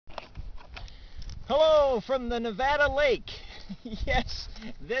Hello from the Nevada Lake. Yes,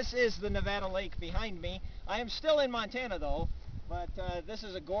 this is the Nevada Lake behind me. I am still in Montana though, but this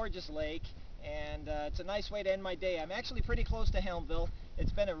is a gorgeous lake, and it's a nice way to end my day. I'm actually pretty close to Helmville.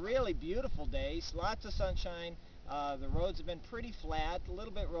 It's been a really beautiful day, lots of sunshine. The roads have been pretty flat, a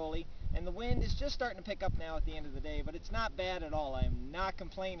little bit rolly, and the wind is just starting to pick up now at the end of the day, but it's not bad at all. I am not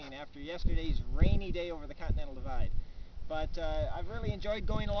complaining after yesterday's rainy day over the Continental Divide. But I've really enjoyed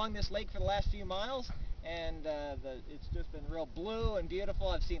going along this lake for the last few miles, and it's just been real blue and beautiful.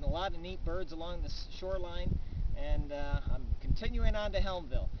 I've seen a lot of neat birds along the shoreline, and I'm continuing on to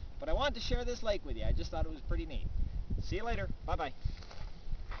Helmville. But I wanted to share this lake with you. I just thought it was pretty neat. See you later. Bye-bye.